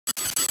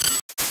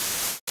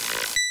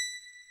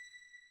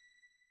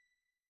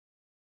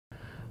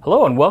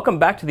Hello and welcome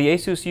back to the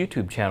ASUS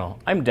YouTube channel.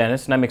 I'm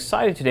Dennis and I'm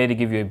excited today to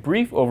give you a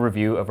brief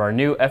overview of our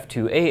new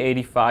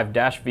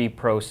F2A85-V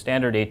Pro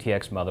standard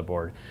ATX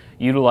motherboard,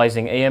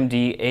 utilizing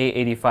AMD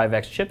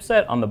A85X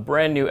chipset on the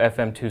brand new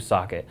FM2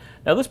 socket.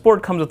 Now this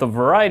board comes with a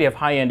variety of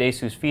high-end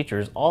ASUS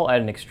features, all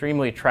at an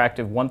extremely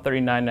attractive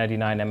 $139.99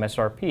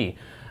 MSRP.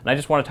 And I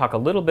just want to talk a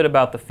little bit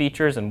about the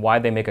features and why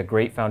they make a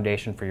great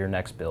foundation for your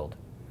next build.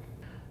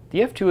 The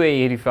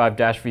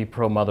F2A85-V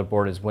Pro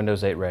motherboard is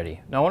Windows 8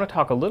 ready. Now I want to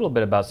talk a little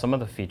bit about some of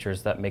the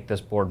features that make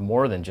this board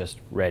more than just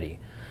ready.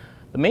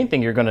 The main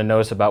thing you're going to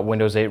notice about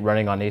Windows 8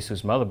 running on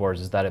ASUS motherboards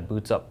is that it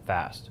boots up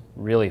fast,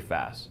 really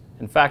fast.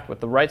 In fact, with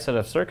the right set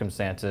of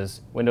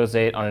circumstances, Windows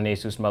 8 on an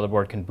ASUS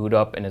motherboard can boot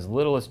up in as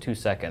little as 2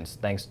 seconds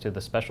thanks to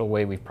the special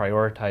way we've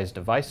prioritized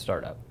device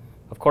startup.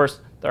 Of course,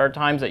 there are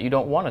times that you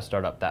don't want to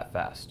start up that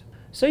fast.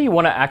 Say you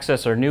want to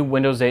access our new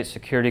Windows 8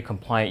 security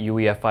compliant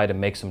UEFI to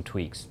make some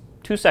tweaks.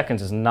 2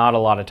 seconds is not a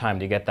lot of time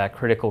to get that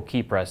critical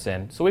key press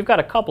in, so we've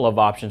got a couple of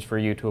options for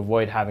you to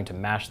avoid having to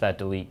mash that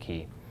delete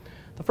key.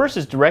 The first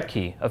is Direct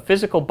Key, a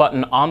physical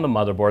button on the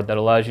motherboard that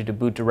allows you to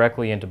boot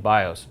directly into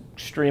BIOS,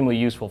 extremely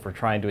useful for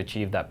trying to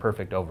achieve that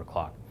perfect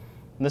overclock.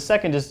 And the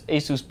second is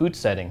ASUS Boot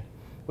Setting,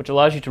 which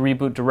allows you to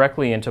reboot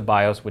directly into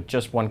BIOS with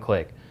just one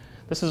click.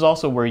 This is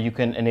also where you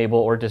can enable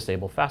or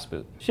disable fast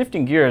boot.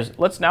 Shifting gears,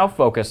 let's now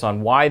focus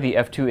on why the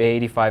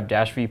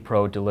F2A85-V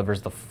Pro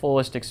delivers the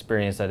fullest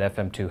experience that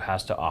FM2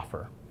 has to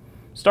offer.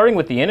 Starting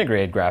with the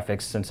integrated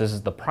graphics, since this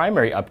is the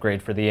primary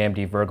upgrade for the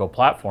AMD Virgo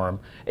platform,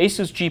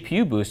 ASUS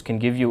GPU Boost can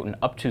give you an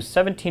up to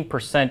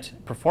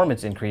 17%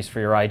 performance increase for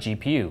your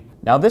iGPU.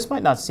 Now this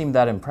might not seem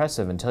that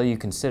impressive until you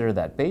consider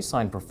that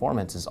baseline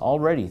performance is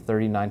already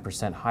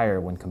 39% higher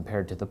when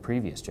compared to the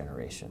previous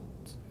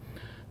generations.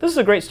 This is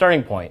a great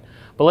starting point,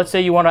 but let's say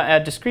you want to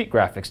add discrete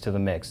graphics to the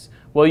mix.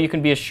 Well, you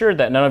can be assured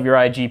that none of your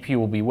iGPU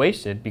will be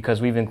wasted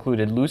because we've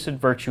included Lucid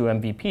Virtue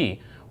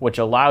MVP, which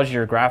allows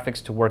your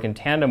graphics to work in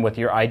tandem with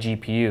your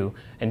iGPU,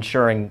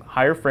 ensuring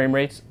higher frame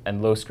rates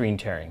and low screen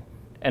tearing.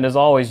 And as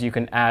always, you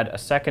can add a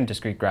second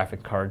discrete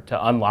graphic card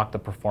to unlock the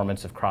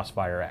performance of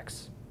Crossfire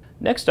X.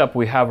 Next up,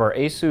 we have our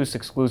ASUS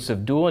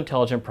exclusive Dual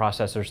Intelligent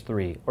Processors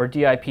 3, or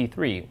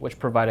DIP3, which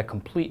provide a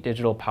complete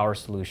digital power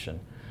solution.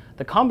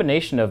 The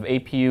combination of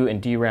APU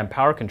and DRAM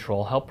power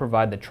control help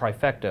provide the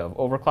trifecta of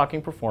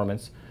overclocking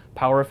performance,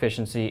 power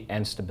efficiency,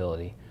 and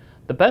stability.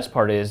 The best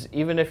part is,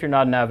 even if you're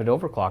not an avid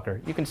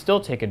overclocker, you can still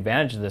take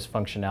advantage of this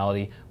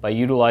functionality by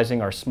utilizing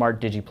our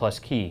Smart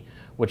Digi+ key,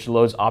 which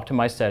loads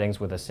optimized settings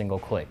with a single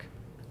click.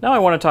 Now I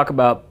want to talk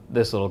about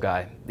this little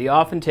guy, the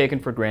often taken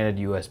for granted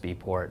USB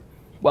port.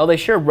 While they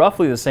share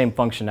roughly the same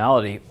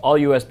functionality, all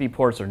USB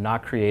ports are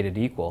not created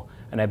equal,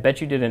 and I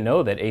bet you didn't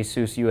know that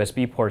ASUS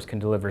USB ports can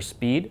deliver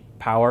speed,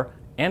 power,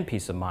 and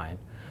peace of mind.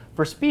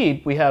 For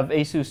speed, we have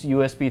ASUS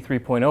USB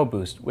 3.0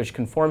 Boost, which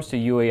conforms to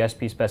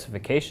UASP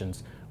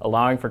specifications,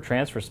 allowing for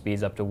transfer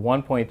speeds up to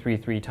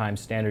 1.33 times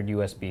standard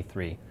USB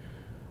 3.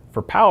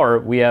 For power,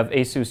 we have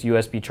ASUS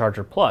USB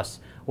Charger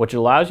Plus, which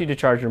allows you to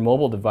charge your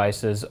mobile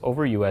devices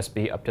over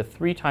USB up to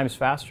 3 times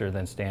faster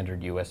than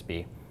standard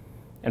USB.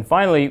 And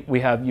finally, we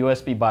have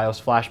USB BIOS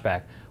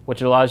Flashback,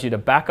 which allows you to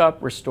back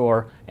up,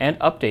 restore, and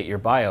update your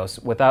BIOS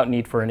without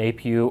need for an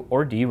APU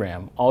or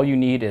DRAM. All you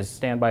need is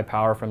standby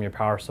power from your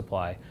power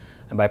supply.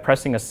 And by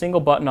pressing a single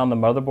button on the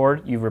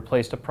motherboard, you've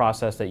replaced a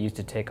process that used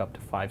to take up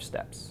to 5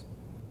 steps.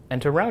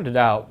 And to round it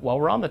out, while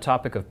we're on the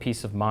topic of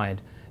peace of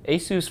mind,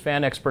 ASUS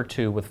Fan Expert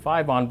 2 with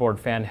 5 onboard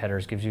fan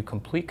headers gives you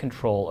complete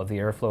control of the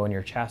airflow in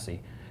your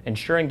chassis,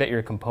 ensuring that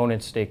your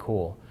components stay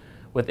cool.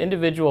 With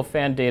individual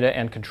fan data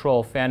and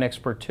control, Fan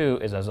Expert 2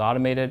 is as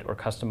automated or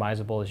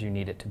customizable as you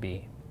need it to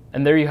be.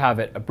 And there you have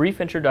it, a brief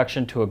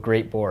introduction to a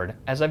great board.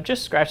 As I've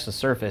just scratched the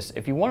surface,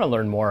 if you want to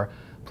learn more,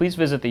 please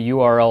visit the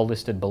URL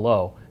listed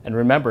below. And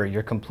remember,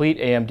 your complete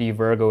AMD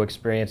Virgo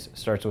experience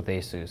starts with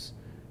ASUS.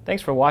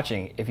 Thanks for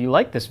watching. If you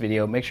liked this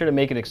video, make sure to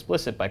make it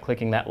explicit by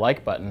clicking that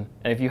like button.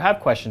 And if you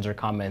have questions or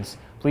comments,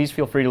 please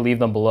feel free to leave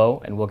them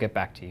below and we'll get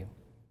back to you.